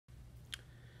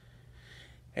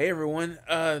Hey everyone,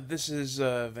 this is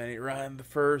Vanity Ryan, the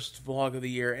first vlog of the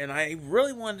year, and I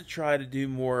really wanted to try to do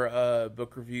more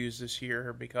book reviews this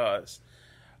year because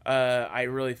I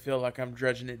really feel like I'm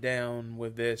dredging it down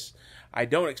with this. I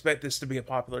don't expect this to be a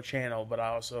popular channel, but I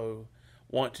also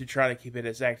want to try to keep it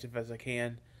as active as I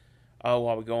can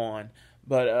while we go on.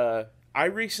 But I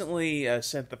recently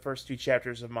sent the first two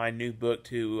chapters of my new book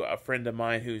to a friend of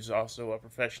mine who's also a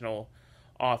professional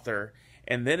author.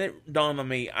 And then it dawned on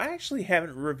me, I actually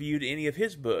haven't reviewed any of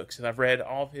his books, and I've read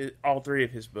all three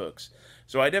of his books.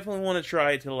 So I definitely want to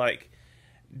try to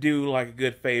do a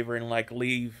good favor and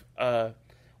leave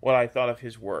what I thought of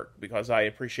his work, because I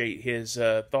appreciate his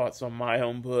thoughts on my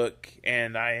own book,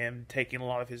 and I am taking a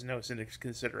lot of his notes into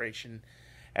consideration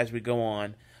as we go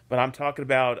on. But I'm talking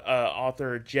about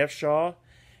author Jeff Shaw,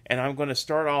 and I'm going to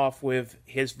start off with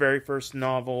his very first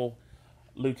novel,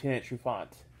 Lieutenant Trufant.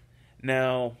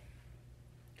 Now,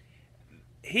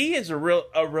 he is a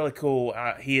really cool.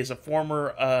 He is a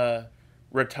former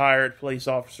retired police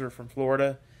officer from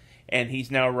Florida, and he's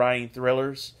now writing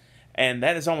thrillers. And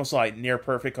that is almost like near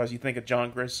perfect, because you think of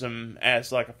John Grisham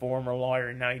as like a former lawyer,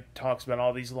 and now he talks about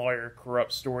all these lawyer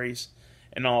corrupt stories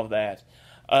and all of that.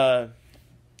 I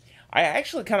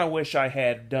actually kind of wish I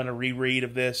had done a reread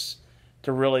of this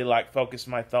to really focus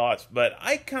my thoughts, but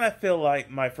I kind of feel like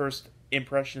my first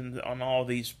impression on all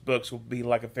these books will be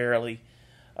like a fairly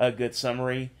good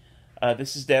summary.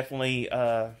 This is definitely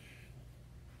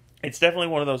it's definitely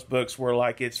one of those books where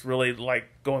it's really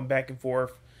going back and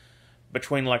forth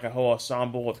between a whole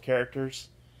ensemble of characters,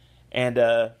 and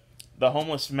the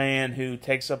homeless man who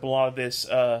takes up a lot of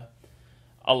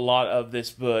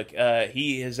this book,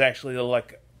 he is actually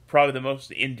probably the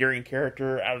most endearing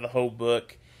character out of the whole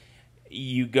book.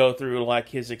 You go through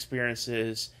his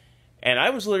experiences, and I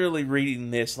was literally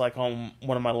reading this on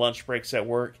one of my lunch breaks at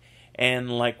work, and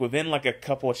within a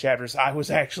couple of chapters, I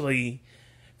was actually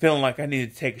feeling like I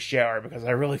needed to take a shower, because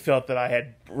I really felt that I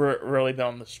had really been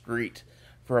on the street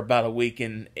for about a week,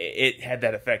 and it had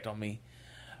that effect on me.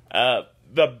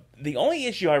 The only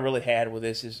issue I really had with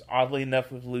this is, oddly enough,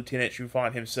 with Lieutenant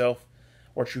Trufant himself,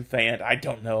 or Trufant. I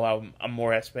don't know. I'm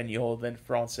more Espanol than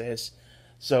Frances.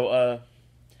 So,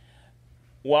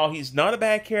 while he's not a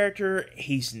bad character,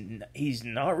 he's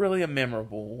not really a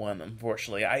memorable one,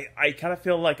 unfortunately. I kind of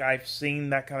feel like I've seen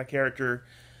that kind of character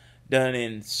done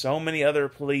in so many other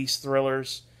police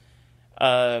thrillers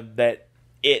that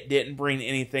it didn't bring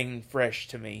anything fresh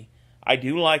to me. I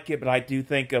do like it, but I do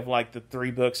think of the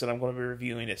three books that I'm going to be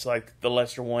reviewing. It's the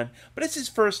lesser one, but it's his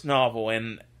first novel,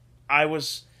 and I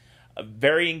was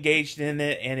very engaged in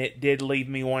it, and it did leave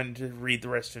me wanting to read the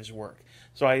rest of his work.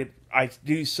 So I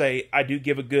do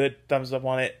give a good thumbs up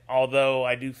on it, although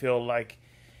I do feel like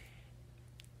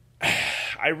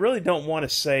I really don't want to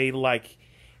say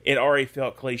it already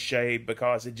felt cliche,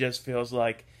 because it just feels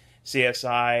like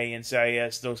CSI and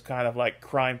CIS, those kind of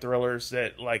crime thrillers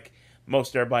that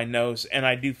most everybody knows. And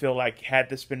I do feel had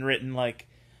this been written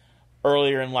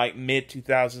earlier in mid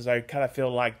 2000s, I kind of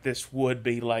feel like this would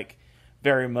be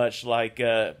very much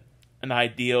an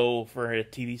ideal for a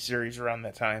TV series around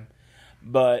that time.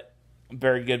 But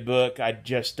very good book. I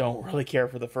just don't really care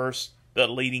for the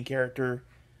leading character,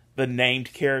 the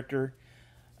named character.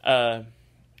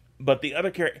 But the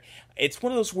other character, it's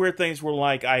one of those weird things where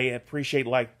I appreciate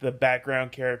the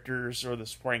background characters or the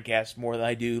supporting cast more than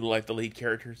I do the lead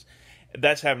characters.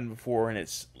 That's happened before, and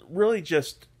it's really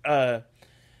just the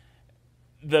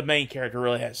main character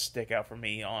really has to stick out for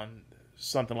me on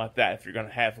something like that, if you're going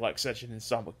to have such an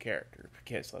ensemble character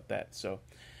case like that. So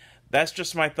that's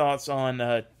just my thoughts on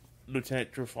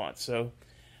Lieutenant Trufant. So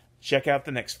check out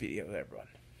the next video, everyone.